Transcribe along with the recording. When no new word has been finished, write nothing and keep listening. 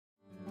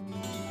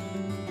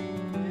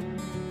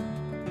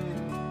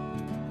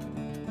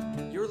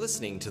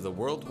listening to the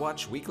World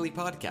Watch Weekly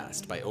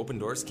podcast by Open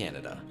Doors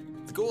Canada.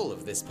 The goal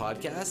of this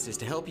podcast is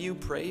to help you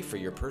pray for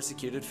your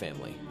persecuted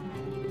family.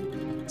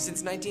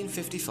 Since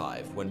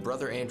 1955, when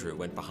Brother Andrew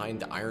went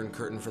behind the Iron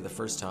Curtain for the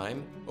first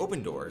time,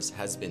 Open Doors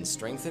has been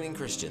strengthening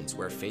Christians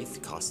where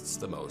faith costs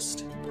the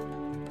most.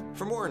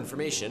 For more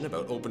information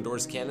about Open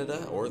Doors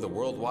Canada or the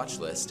World Watch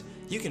List,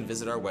 you can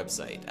visit our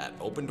website at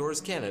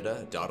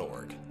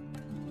opendoorscanada.org.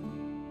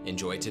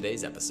 Enjoy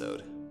today's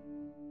episode.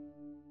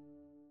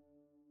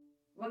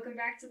 Welcome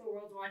back to the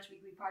World Watch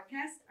Weekly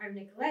podcast. I'm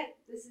Nicolette,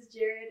 this is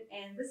Jared,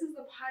 and this is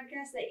the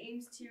podcast that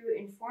aims to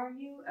inform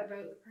you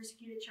about the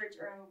persecuted church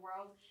around the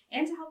world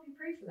and to help you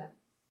pray for them.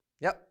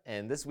 Yep,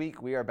 and this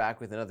week we are back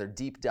with another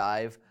deep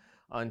dive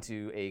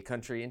into a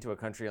country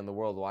on the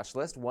World Watch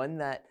List, one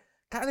that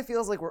kind of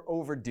feels like we're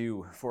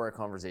overdue for a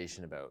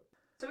conversation about.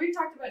 So we've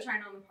talked about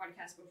China on the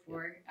podcast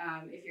before.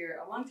 If you're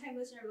a longtime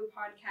listener of the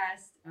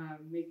podcast,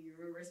 maybe you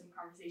remember some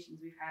conversations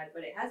we've had,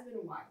 but it has been a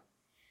while.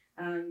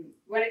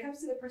 When it comes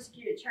to the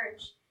persecuted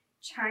church,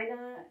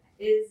 China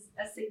is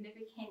a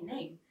significant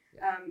name,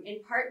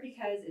 in part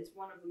because it's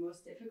one of the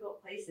most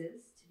difficult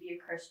places to be a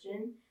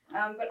Christian,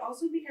 but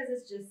also because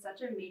it's just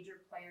such a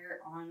major player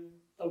on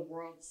the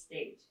world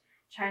stage.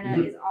 China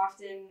is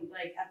often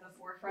at the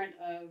forefront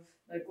of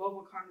the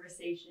global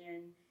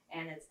conversation,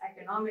 and its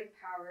economic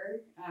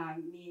power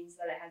means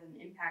that it has an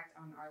impact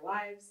on our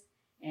lives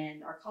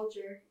and our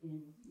culture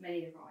in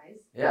many different ways.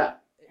 Yeah.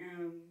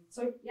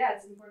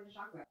 It's important to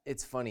talk about.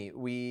 It's funny,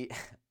 we,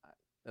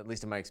 at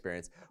least in my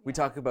experience, we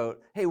talk about,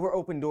 hey, we're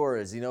Open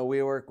Doors,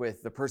 we work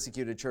with the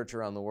persecuted church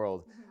around the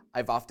world. Mm-hmm.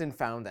 I've often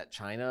found that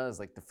China is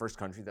like the first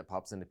country that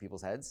pops into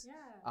people's heads.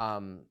 Yeah.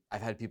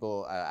 I've had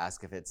people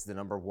ask if it's the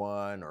number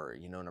one or,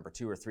 number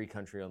 2 or 3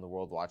 country on the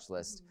World Watch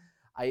List.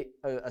 Mm-hmm.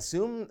 I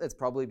assume it's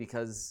probably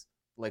because,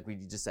 like we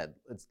just said,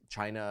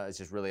 China is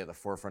just really at the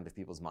forefront of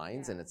people's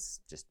minds, and it's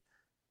just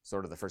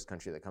sort of the first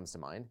country that comes to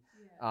mind.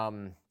 Yeah.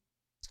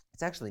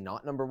 It's actually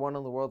not number 1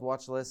 on the World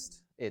Watch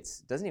List. It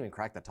doesn't even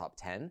crack the top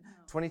 10. No.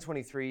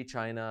 2023,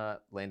 China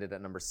landed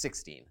at number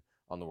 16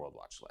 on the World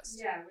Watch List.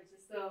 Yeah, which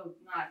is still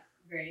not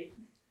great.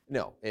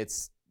 No,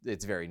 it's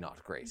very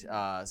not great.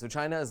 So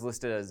China is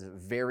listed as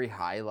very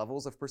high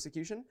levels of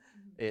persecution.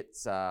 Mm-hmm.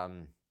 It's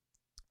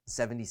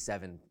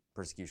 77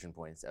 persecution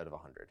points out of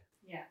 100.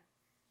 Yeah,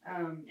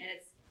 and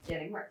it's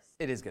getting worse.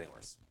 It is getting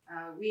worse.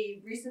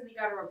 We recently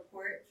got a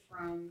report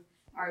from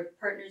our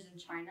partners in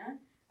China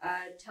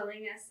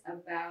telling us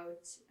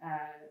about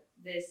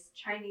this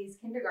Chinese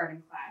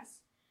kindergarten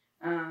class.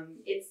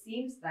 It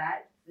seems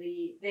that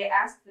they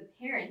asked the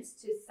parents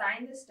to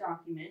sign this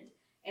document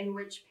in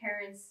which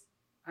parents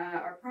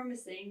are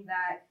promising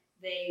that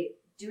they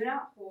do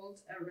not hold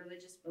a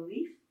religious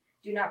belief,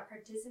 do not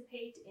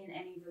participate in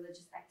any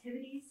religious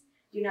activities,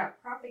 do not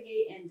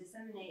propagate and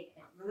disseminate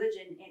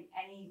religion in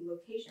any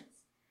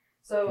locations.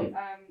 So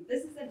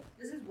this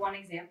is one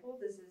example.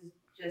 This is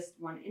just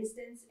one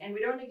instance, and we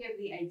don't want to give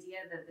the idea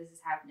that this is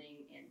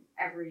happening in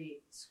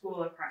every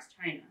school across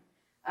China.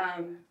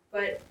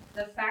 But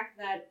the fact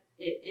that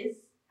it is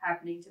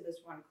happening to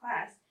this one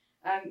class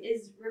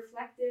is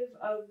reflective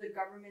of the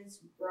government's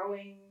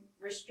growing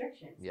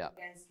restrictions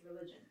against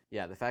religion.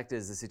 Yeah, the fact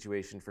is the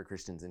situation for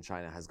Christians in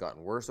China has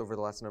gotten worse over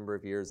the last number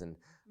of years, and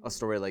a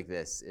story like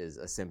this is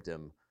a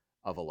symptom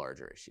of a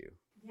larger issue.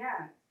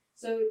 Yeah.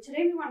 So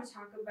today we want to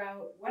talk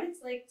about what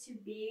it's like to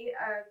be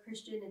a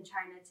Christian in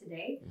China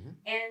today,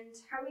 and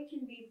how we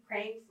can be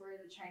praying for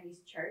the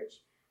Chinese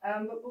church.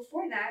 But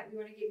before that, we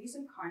want to give you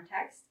some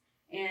context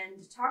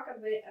and talk a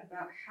bit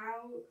about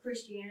how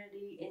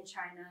Christianity in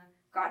China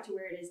got to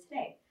where it is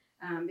today.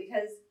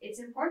 Because it's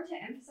important to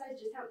emphasize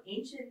just how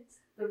ancient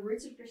the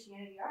roots of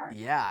Christianity are.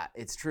 Yeah,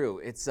 it's true.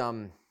 It's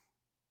time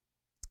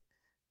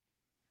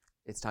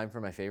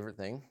for my favorite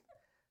thing.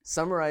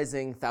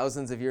 Summarizing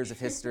thousands of years of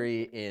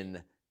history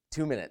in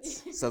 2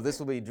 minutes. So this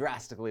will be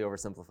drastically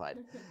oversimplified.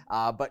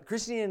 But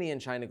Christianity in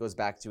China goes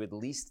back to at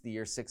least the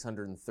year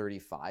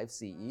 635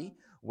 CE,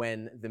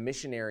 when the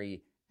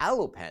missionary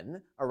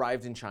Alopen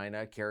arrived in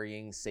China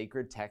carrying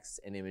sacred texts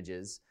and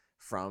images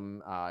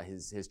from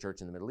his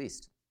church in the Middle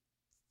East.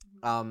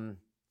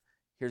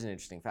 Here's an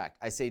interesting fact.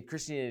 I say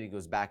Christianity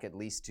goes back at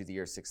least to the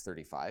year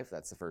 635.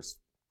 That's the first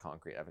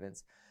concrete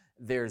evidence.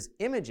 There's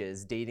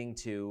images dating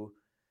to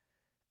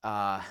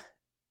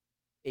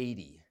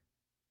 80.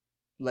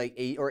 Like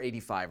 8 or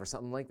 85 or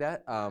something like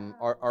that,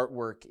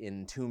 artwork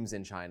in tombs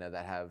in China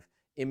that have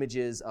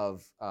images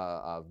of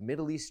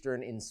Middle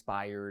Eastern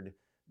inspired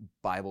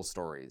Bible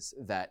stories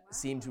that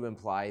seem to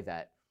imply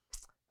that,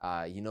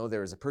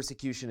 there was a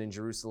persecution in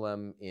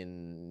Jerusalem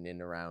in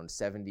around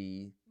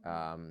 70,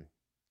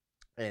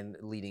 and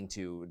leading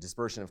to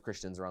dispersion of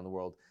Christians around the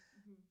world.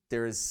 Mm-hmm.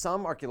 There is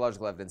some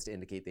archaeological evidence to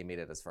indicate they made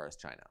it as far as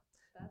China.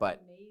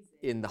 But amazing.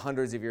 In the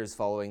hundreds of years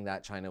following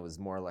that, China was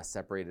more or less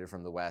separated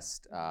from the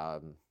West,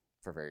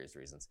 for various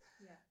reasons.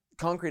 Yeah.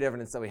 Concrete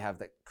evidence that we have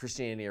that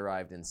Christianity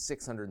arrived in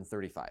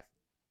 635.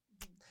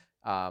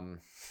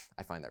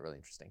 I find that really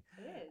interesting.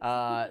 It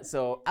is.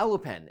 So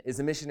Alopen is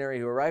a missionary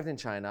who arrived in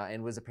China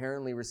and was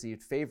apparently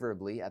received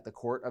favorably at the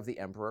court of the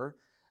emperor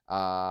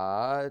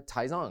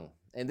Taizong.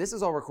 And this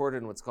is all recorded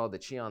in what's called the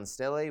Qian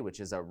Stele, which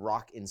is a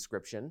rock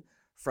inscription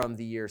from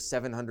the year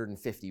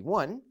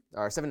 751,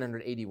 or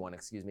 781,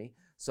 excuse me.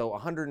 So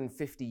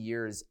 150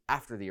 years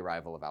after the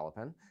arrival of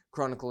Alopen,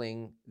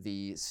 chronicling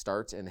the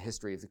start and the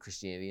history of the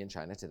Christianity in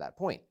China to that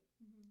point.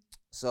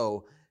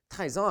 So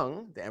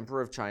Taizong, the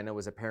emperor of China,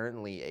 was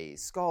apparently a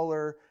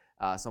scholar,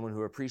 someone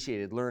who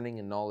appreciated learning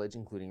and knowledge,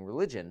 including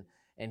religion,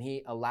 and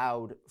he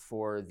allowed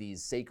for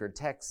these sacred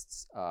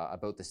texts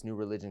about this new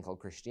religion called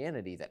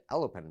Christianity that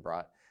Alopen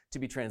brought to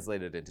be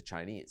translated into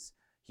Chinese.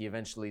 He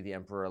eventually, the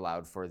emperor,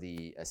 allowed for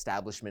the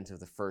establishment of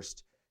the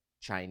first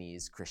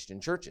Chinese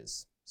Christian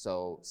churches.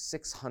 So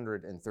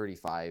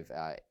 635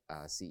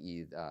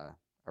 CE,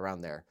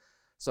 around there.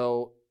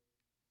 So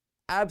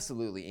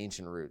absolutely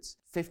ancient roots,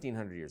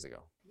 1,500 years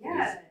ago.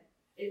 Yeah,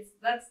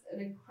 that's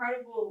an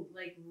incredible,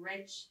 like,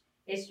 rich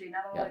history.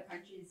 Not a lot of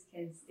countries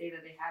can say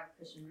that they have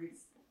Christian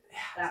roots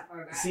that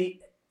far back. See,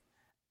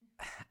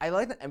 I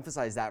like to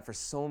emphasize that for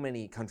so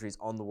many countries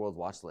on the World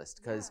Watch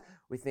List, because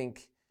we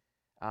think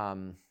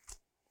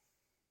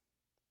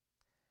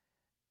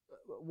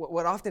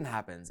what often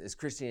happens is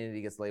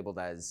Christianity gets labeled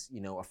as,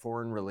 you know, a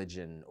foreign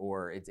religion,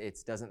 or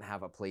it doesn't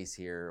have a place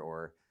here,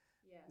 or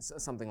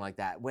something like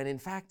that. When in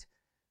fact,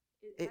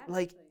 it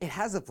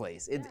has a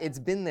place. It's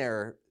been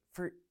there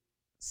for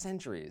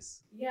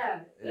centuries.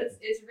 Yeah,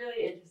 it's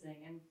really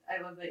interesting, and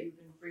I love that you've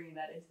been bringing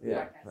that into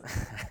the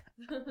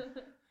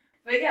podcast.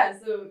 But yeah,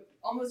 so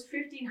almost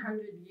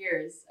 1,500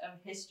 years of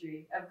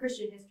history, of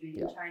Christian history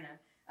in China.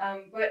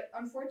 But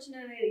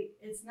unfortunately,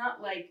 it's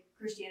not like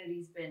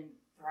Christianity's been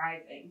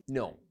thriving.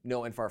 No,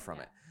 and far from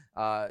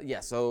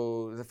it.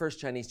 So the first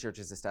Chinese church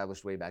is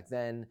established way back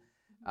then.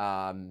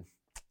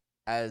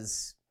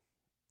 As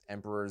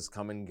emperors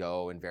come and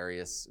go and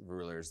various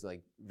rulers,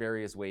 like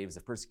various waves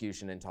of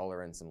persecution,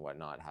 intolerance, and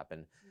whatnot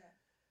happen.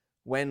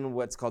 When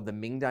what's called the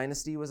Ming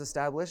Dynasty was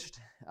established,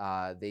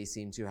 they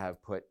seem to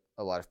have put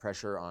a lot of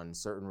pressure on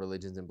certain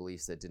religions and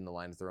beliefs that didn't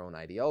align with their own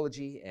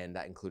ideology, and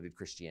that included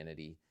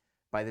Christianity.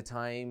 By the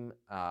time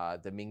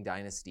the Ming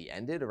Dynasty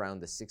ended around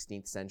the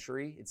 16th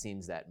century, it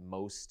seems that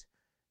most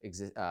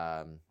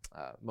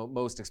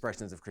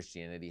expressions of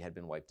Christianity had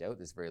been wiped out.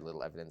 There's very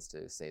little evidence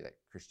to say that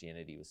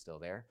Christianity was still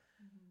there.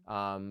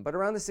 But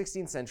around the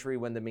 16th century,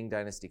 when the Ming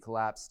Dynasty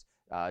collapsed,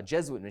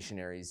 Jesuit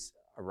missionaries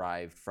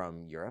arrived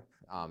from Europe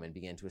and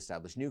began to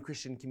establish new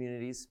Christian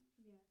communities.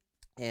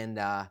 And,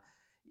 I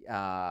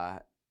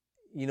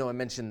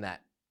mentioned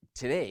that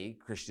today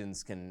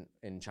Christians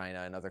in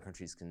China and other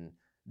countries can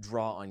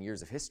draw on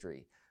years of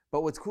history.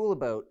 But what's cool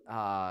about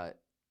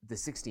the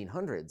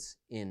 1600s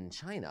in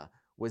China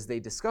was they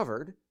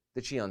discovered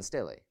the Qian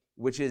Stele,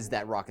 which is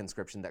that rock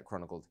inscription that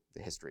chronicled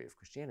the history of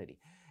Christianity.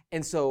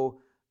 And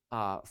so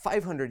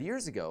 500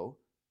 years ago,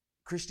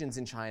 Christians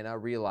in China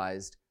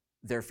realized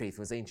their faith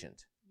was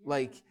ancient.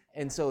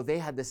 And so they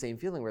had the same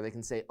feeling where they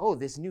can say, oh,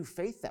 this new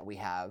faith that we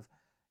have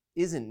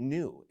isn't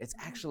new. It's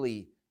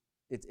actually,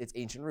 it's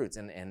ancient roots.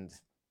 And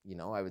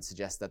I would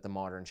suggest that the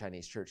modern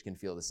Chinese church can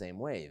feel the same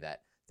way,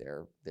 that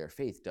their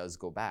faith does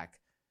go back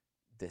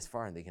this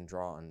far, and they can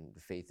draw on the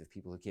faith of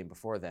people who came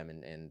before them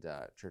and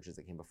churches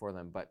that came before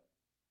them. But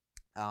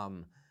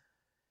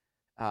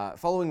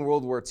following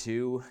World War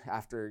II,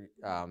 after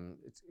a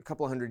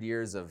couple hundred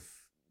years of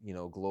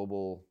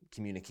global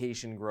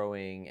communication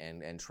growing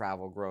and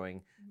travel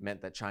growing,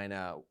 meant that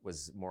China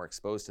was more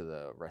exposed to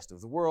the rest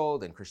of the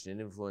world, and Christian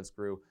influence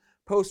grew.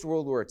 Post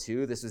World War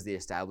II, this was the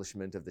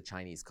establishment of the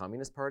Chinese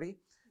Communist Party,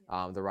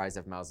 the rise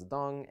of Mao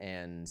Zedong,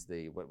 and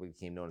what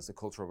became known as the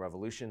Cultural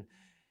Revolution.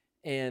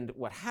 And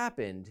what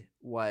happened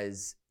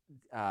was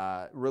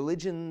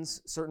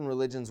certain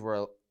religions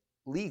were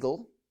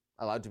legal,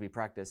 allowed to be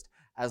practiced,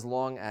 as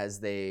long as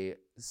they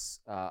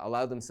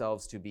allowed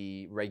themselves to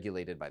be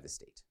regulated by the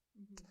state.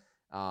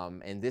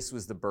 And this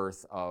was the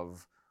birth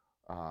of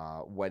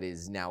what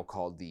is now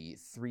called the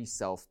Three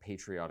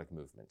Self-Patriotic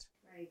Movement.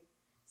 Right.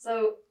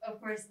 So, of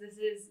course, this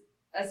is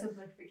a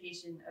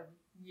simplification of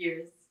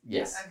years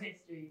of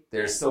history.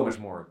 There's so much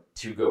more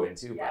to go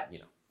into,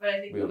 but I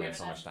think we only have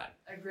so much time.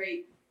 A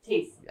great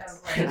taste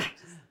of just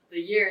the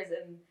years,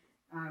 and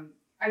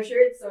I'm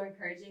sure it's so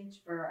encouraging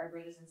for our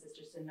brothers and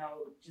sisters to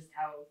know just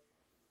how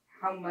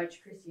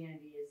much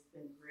Christianity has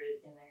been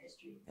rooted in their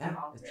history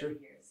all throughout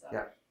the years. So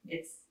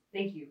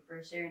thank you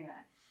for sharing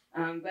that.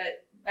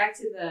 But back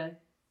to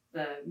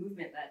the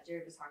movement that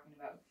Jared was talking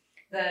about.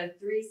 The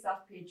Three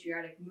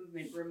Self-Patriotic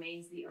Movement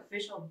remains the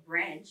official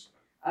branch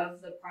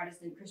of the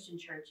Protestant Christian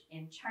Church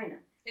in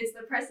China. It's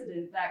the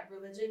precedent that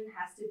religion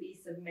has to be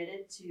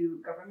submitted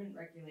to government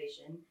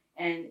regulation,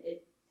 and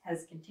it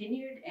has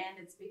continued, and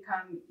it's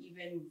become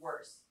even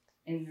worse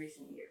in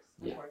recent years,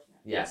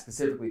 unfortunately. Yeah,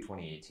 specifically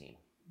 2018.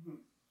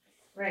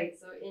 Right,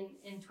 so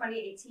in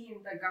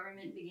 2018, the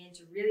government began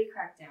to really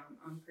crack down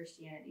on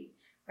Christianity.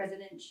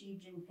 President Xi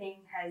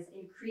Jinping has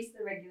increased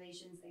the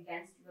regulations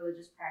against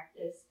religious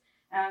practice,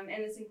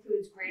 and this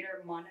includes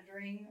greater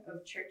monitoring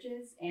of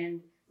churches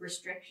and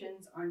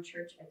restrictions on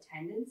church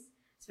attendance.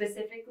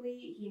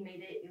 Specifically, he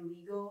made it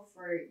illegal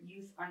for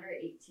youth under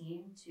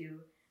 18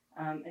 to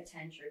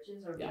attend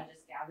churches or Yeah.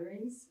 religious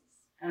gatherings.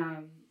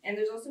 And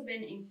there's also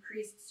been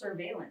increased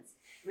surveillance,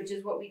 which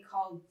is what we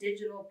call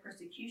digital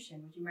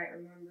persecution, which you might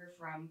remember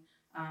from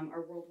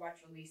our World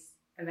Watch Release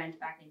event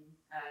back in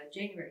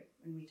January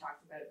when we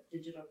talked about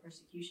digital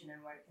persecution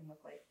and what it can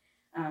look like.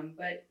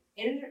 But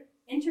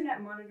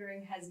internet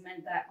monitoring has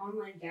meant that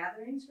online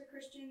gatherings for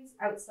Christians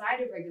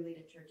outside of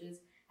regulated churches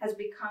has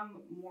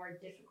become more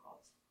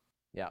difficult.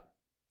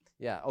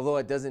 Yeah, although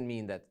it doesn't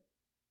mean that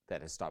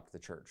has stopped the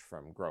church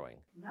from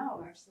growing.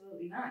 No,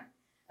 absolutely not.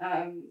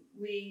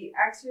 We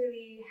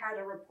actually had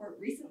a report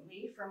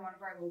recently from one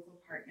of our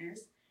local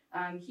partners.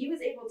 He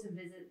was able to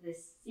visit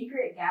this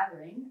secret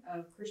gathering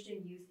of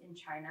Christian youth in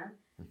China,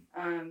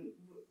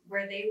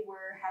 where they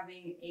were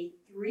having a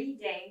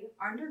 3-day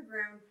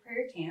underground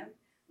prayer camp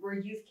where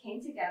youth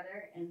came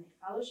together and they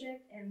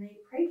fellowshiped and they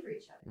prayed for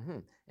each other. Mm-hmm.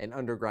 And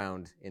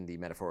underground in the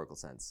metaphorical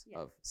sense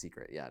of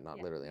secret. Yeah, not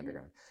literally Mm-hmm.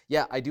 underground.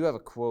 Yeah, I do have a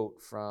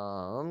quote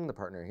from the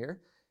partner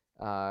here.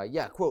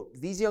 Quote,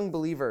 "These young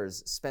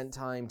believers spent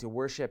time to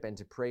worship and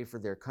to pray for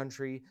their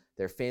country,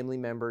 their family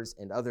members,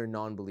 and other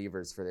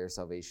non-believers for their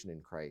salvation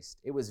in Christ.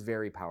 It was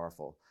very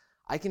powerful.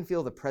 I can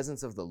feel the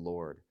presence of the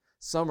Lord.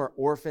 Some are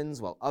orphans,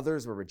 while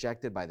others were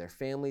rejected by their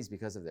families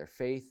because of their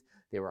faith.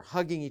 They were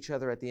hugging each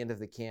other at the end of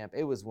the camp.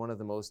 It was one of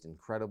the most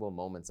incredible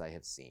moments I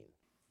have seen."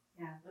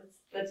 Yeah,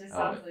 that just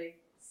sounds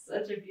like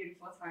such a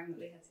beautiful time that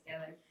they had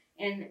together.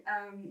 And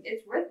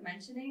it's worth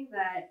mentioning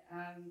that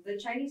the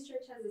Chinese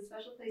church has a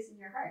special place in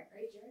your heart,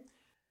 right, Jared?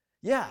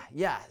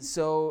 Yeah.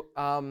 So,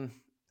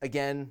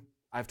 again,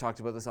 I've talked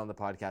about this on the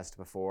podcast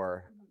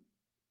before.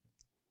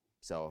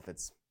 So if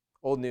it's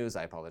old news,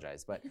 I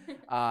apologize. But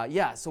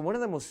so one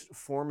of the most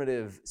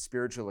formative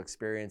spiritual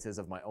experiences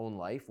of my own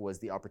life was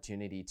the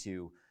opportunity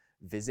to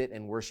visit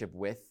and worship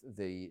with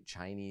the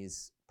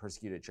Chinese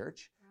persecuted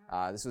church.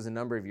 This was a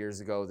number of years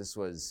ago. This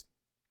was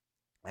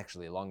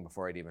actually long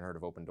before I'd even heard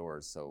of Open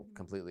Doors, so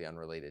completely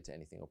unrelated to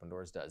anything Open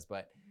Doors does.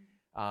 But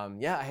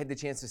I had the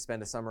chance to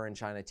spend a summer in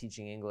China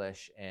teaching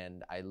English,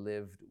 and I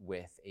lived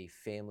with a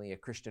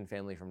Christian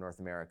family from North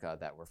America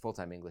that were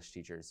full-time English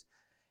teachers.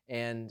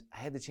 And I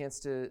had the chance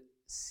to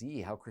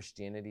see how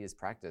Christianity is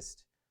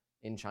practiced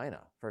in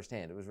China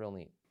firsthand. It was real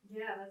neat.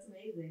 Yeah, that's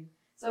amazing.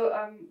 So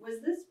was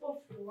this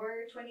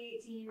before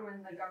 2018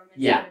 when the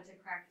government started to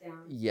crack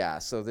down? Yeah,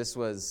 so this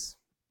was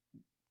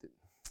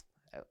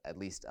at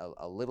least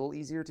a little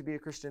easier to be a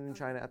Christian in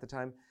China at the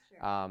time.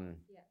 Sure.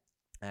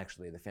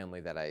 Actually, the family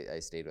that I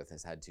stayed with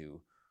has had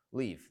to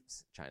leave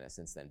China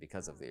since then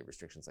because of the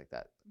restrictions like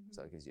that.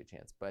 So it gives you a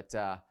chance. But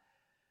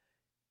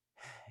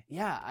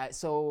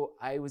so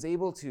I was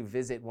able to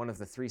visit one of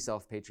the 3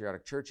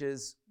 self-patriotic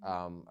churches,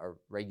 a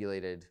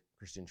regulated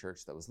Christian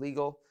church that was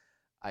legal.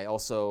 I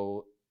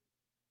also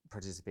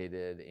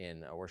participated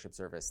in a worship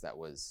service that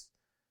was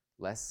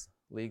less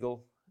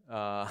legal.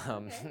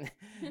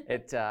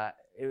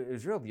 It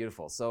was real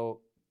beautiful.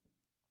 So,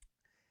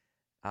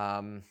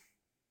 let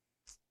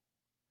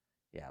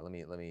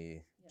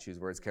me choose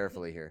words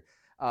carefully here.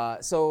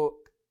 So,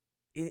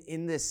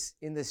 in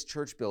this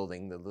church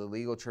building, the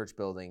legal church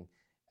building,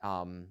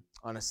 on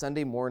a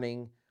Sunday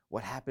morning,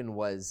 what happened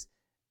was,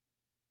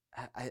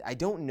 I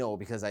don't know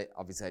because I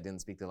didn't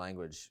speak the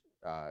language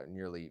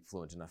nearly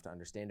fluent enough to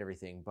understand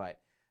everything, but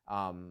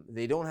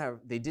they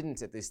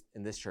didn't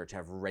in this church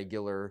have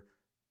regular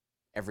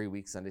every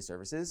week Sunday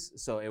services,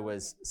 so it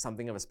was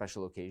something of a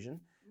special occasion.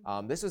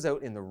 This was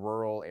out in the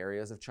rural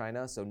areas of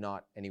China, so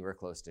not anywhere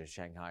close to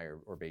Shanghai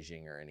or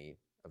Beijing or any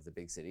of the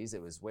big cities.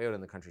 It was way out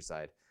in the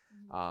countryside,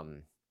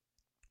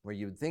 where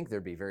you would think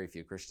there'd be very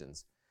few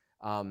Christians.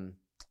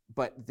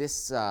 But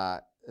this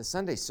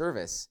Sunday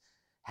service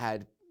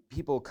had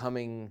people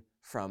coming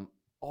from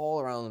all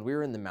around. We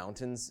were in the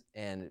mountains,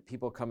 and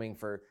people coming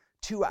for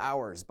 2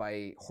 hours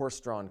by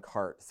horse-drawn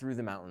cart through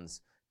the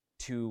mountains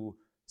to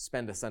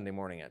spend a Sunday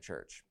morning at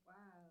church.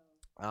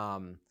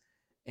 Wow.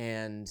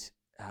 And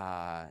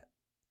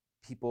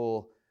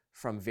people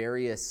from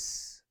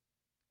various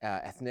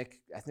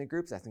ethnic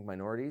groups, ethnic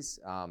minorities,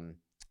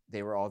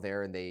 they were all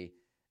there, and it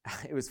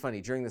was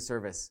funny, during the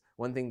service,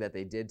 one thing that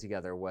they did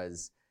together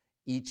was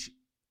each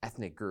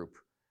ethnic group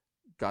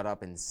got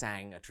up and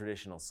sang a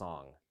traditional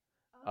song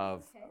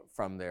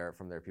from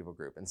their people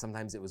group. And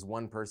sometimes it was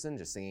one person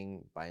just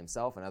singing by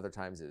himself, and other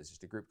times it was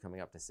just a group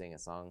coming up to sing a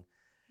song.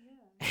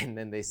 And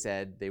then they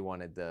said they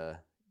wanted the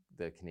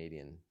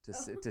Canadian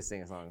to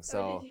sing a song.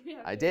 So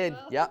I did.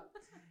 Well? Yep.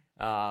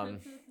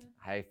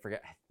 I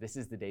forget. This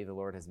is the day the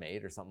Lord has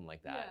made, or something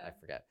like that. Yeah. I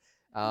forget.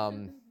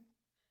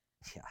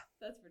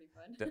 That's pretty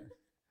fun.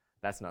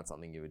 That's not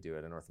something you would do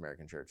at a North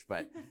American church,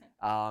 but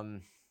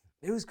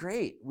it was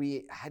great.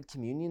 We had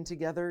communion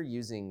together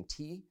using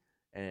tea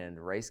and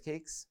rice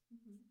cakes,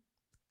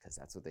 because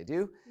that's what they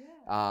do.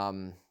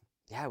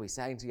 Yeah. We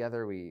sang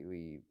together.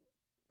 We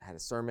had a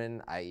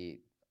sermon. I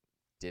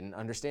didn't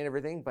understand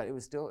everything, but it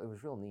was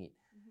real neat.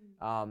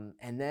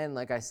 And then,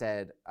 like I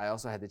said, I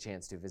also had the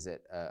chance to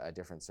visit a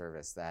different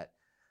service that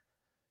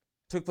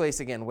took place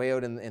again way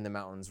out in the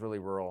mountains, really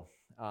rural.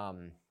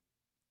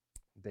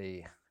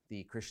 The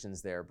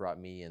Christians there brought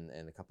me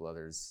and a couple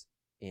others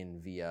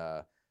in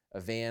via a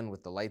van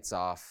with the lights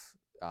off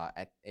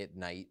at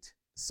night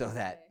so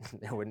that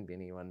there wouldn't be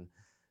anyone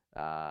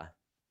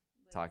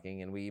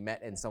talking. And we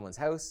met in someone's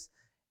house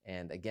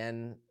and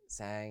again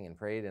sang and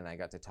prayed, and I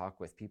got to talk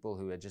with people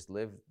who had just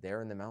lived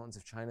there in the mountains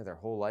of China their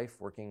whole life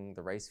working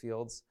the rice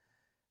fields.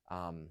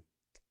 And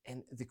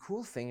the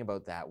cool thing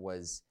about that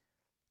was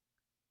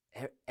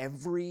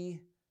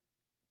every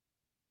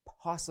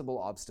possible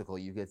obstacle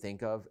you could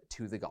think of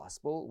to the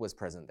gospel was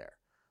present there.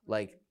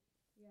 Like,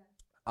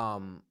 I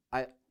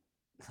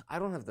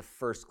don't have the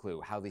first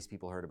clue how these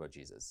people heard about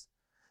Jesus.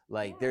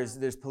 Like,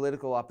 there's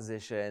political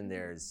opposition,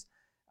 there's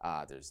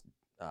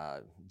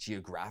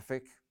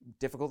geographic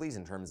difficulties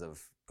in terms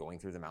of going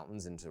through the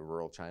mountains into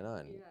rural China,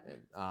 and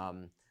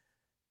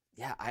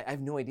I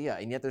have no idea.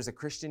 And yet there's a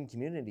Christian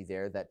community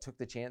there that took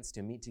the chance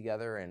to meet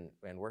together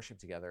and worship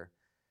together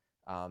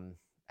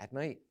at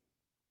night.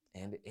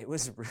 And it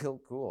was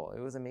real cool. It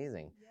was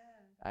amazing.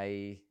 Yeah.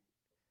 I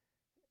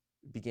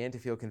began to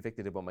feel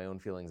convicted about my own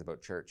feelings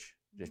about church,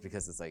 just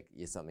because it's like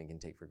something can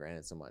take for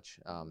granted so much.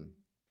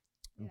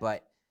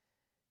 But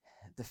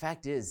the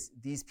fact is,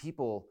 these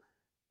people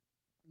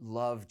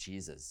love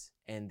Jesus,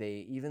 and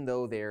they, even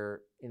though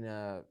they're in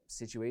a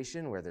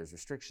situation where there's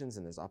restrictions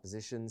and there's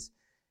oppositions,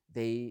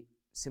 they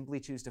simply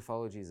choose to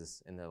follow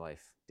Jesus in their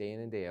life day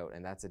in and day out.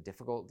 And that's a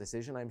difficult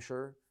decision, I'm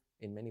sure,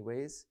 in many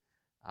ways.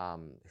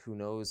 Who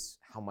knows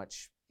how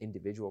much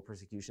individual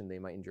persecution they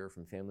might endure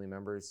from family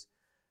members,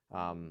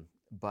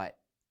 but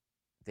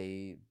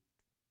they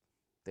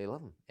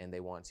love him, and they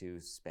want to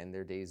spend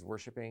their days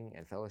worshiping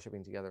and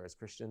fellowshipping together as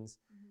Christians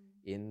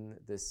in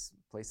this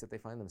place that they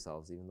find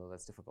themselves, even though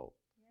that's difficult.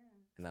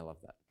 And I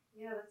love that.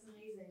 Yeah, that's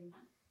amazing.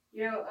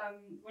 You know,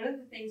 one of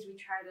the things we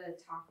try to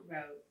talk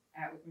about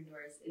at Open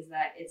Doors is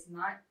that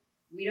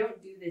we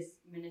don't do this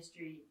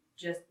ministry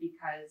just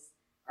because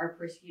our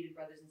persecuted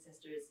brothers and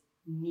sisters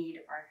need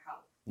our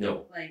help.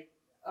 No. Like,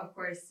 of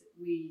course,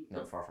 we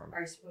far from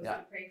are supposed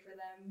to pray for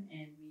them,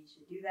 and we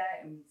should do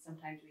that, and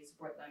sometimes we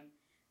support them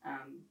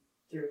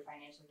through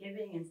financial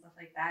giving and stuff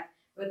like that.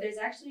 But there's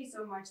actually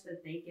so much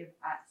that they give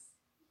us.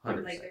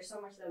 100%. Like, there's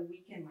so much that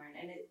we can learn.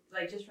 And it,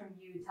 like, just from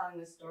you telling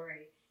the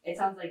story, it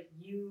sounds like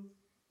you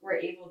were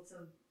able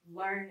to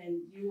learn,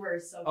 and you were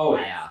so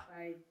blessed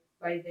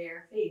by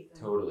their faith and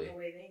totally. The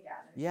way they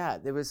gathered. Yeah,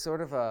 there was sort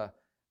of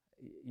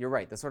you're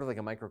right, that's sort of like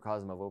a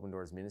microcosm of Open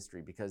Doors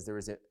ministry, because there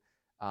was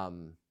a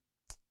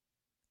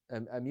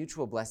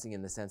mutual blessing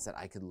in the sense that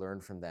I could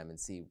learn from them and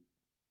see,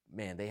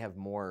 man, they have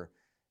more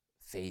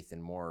faith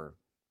and more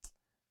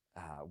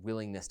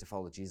willingness to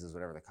follow Jesus,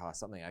 whatever the cost,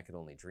 something I could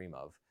only dream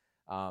of.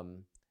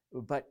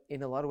 But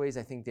in a lot of ways,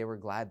 I think they were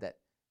glad that,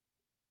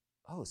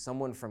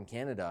 someone from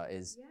Canada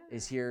is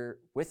here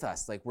with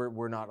us. Like,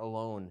 we're not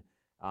alone.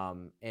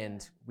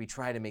 And we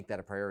try to make that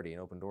a priority in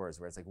Open Doors,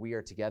 where it's like we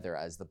are together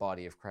as the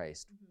body of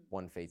Christ,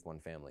 one faith, one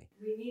family.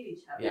 We need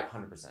each other. Yeah,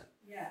 100%.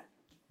 Yeah,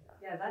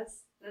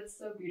 that's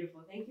so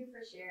beautiful. Thank you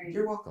for sharing.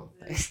 You're welcome.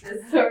 This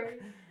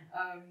story.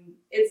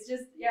 It's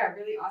just,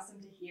 really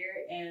awesome to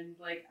hear. And,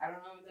 like, I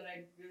don't know that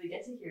I really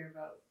get to hear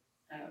about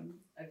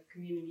a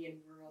community in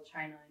rural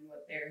China and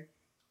what their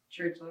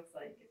church looks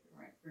like if it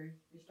weren't for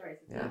your story.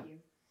 So thank you.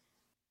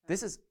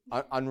 This is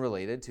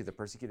unrelated to the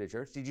persecuted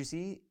church. Did you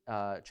see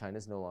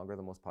China's no longer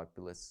the most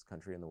populous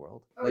country in the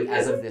world?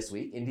 As of this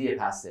week, India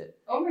passed it.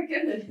 Oh my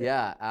goodness.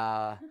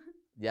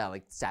 Yeah,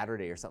 like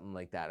Saturday or something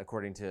like that,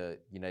 according to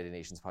United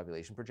Nations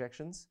population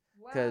projections.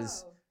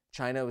 Because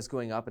China was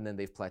going up, and then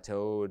they've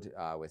plateaued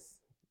with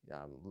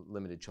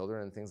limited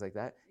children and things like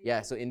that.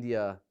 Yeah, so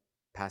India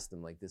passed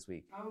them like this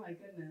week. Oh my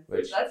goodness.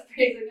 That's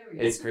pretty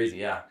significant. It's crazy,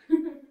 yeah.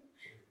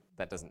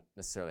 That doesn't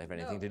necessarily have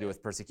anything to do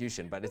with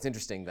persecution, but it's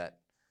interesting that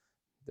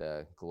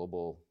the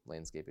global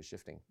landscape is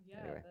shifting. Yeah,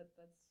 anyway. That's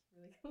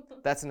really cool.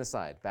 That's an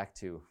aside. Back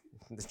to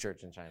the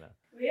church in China.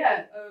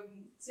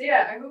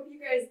 I hope you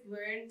guys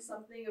learned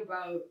something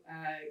about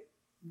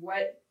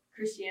what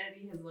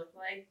Christianity has looked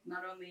like,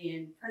 not only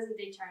in present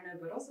day China,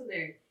 but also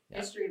their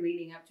history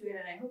leading up to it.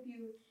 And I hope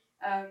you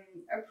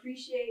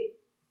appreciate,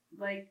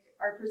 like,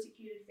 our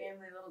persecuted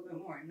family a little bit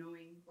more,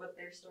 knowing what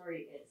their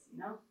story is,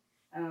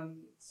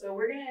 So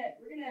we're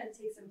gonna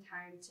take some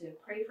time to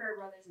pray for our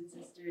brothers and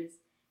sisters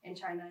in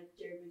China.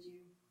 Jared, would you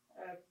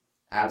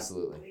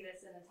absolutely lead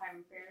us in a time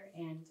of prayer?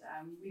 And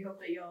we hope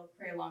that you'll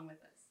pray along with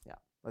us. Yeah,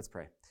 let's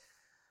pray.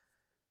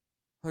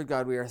 Lord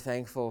God, we are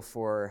thankful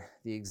for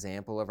the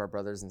example of our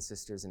brothers and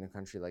sisters in a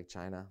country like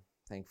China.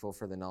 Thankful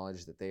for the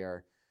knowledge that they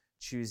are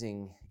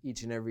choosing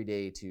each and every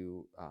day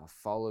to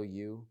follow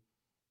you,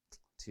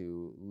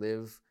 to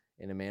live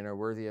in a manner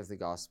worthy of the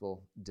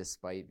gospel,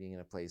 despite being in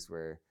a place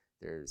where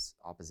there's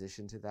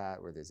opposition to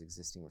that, where there's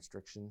existing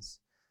restrictions.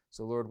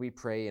 So, Lord, we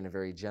pray in a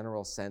very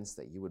general sense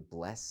that you would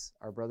bless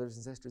our brothers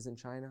and sisters in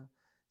China,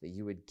 that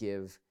you would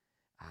give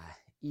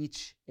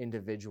each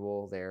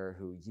individual there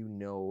who you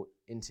know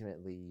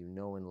intimately, you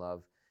know and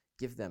love,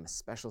 give them a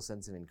special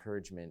sense of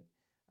encouragement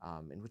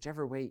in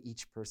whichever way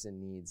each person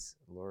needs.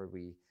 Lord,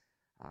 we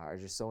are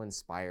just so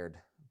inspired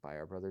by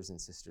our brothers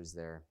and sisters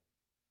there.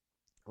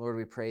 Lord,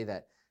 we pray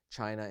that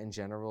China in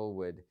general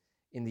would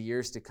in the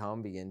years to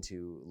come begin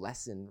to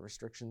lessen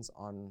restrictions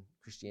on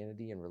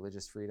Christianity and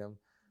religious freedom.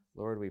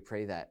 Lord, we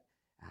pray that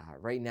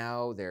right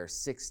now they're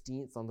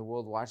 16th on the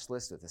World Watch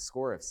List with a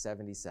score of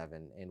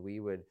 77, and we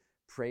would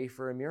pray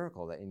for a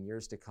miracle that in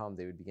years to come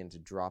they would begin to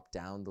drop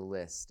down the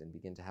list and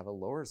begin to have a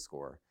lower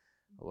score.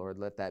 Lord,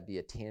 let that be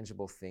a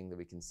tangible thing that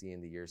we can see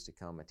in the years to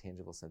come, a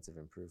tangible sense of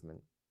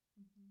improvement.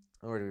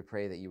 Lord, we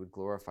pray that you would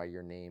glorify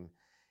your name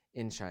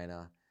in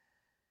China,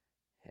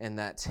 and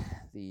that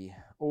the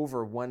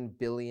over 1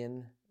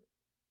 billion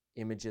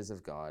images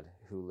of God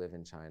who live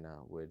in China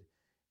would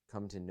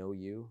come to know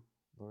you,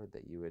 Lord,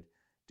 that you would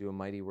do a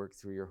mighty work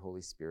through your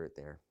Holy Spirit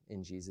there.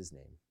 In Jesus'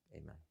 name,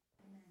 amen.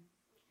 Amen.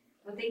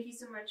 Well, thank you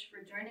so much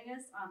for joining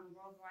us on the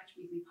World Watch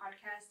Weekly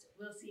podcast.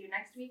 We'll see you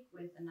next week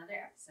with another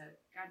episode.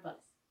 God bless.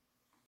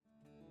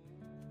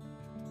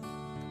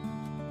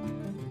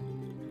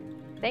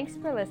 Thanks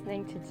for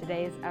listening to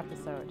today's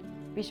episode.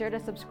 Be sure to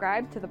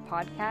subscribe to the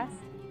podcast,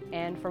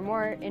 and for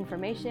more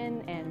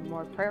information and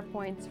more prayer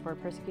points for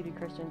persecuted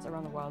Christians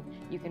around the world,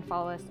 you can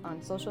follow us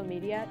on social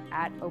media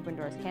at Open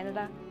Doors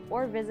Canada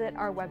or visit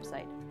our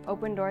website,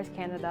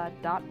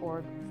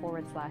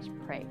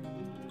 opendoorscanada.org/pray.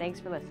 Thanks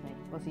for listening.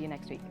 We'll see you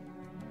next week.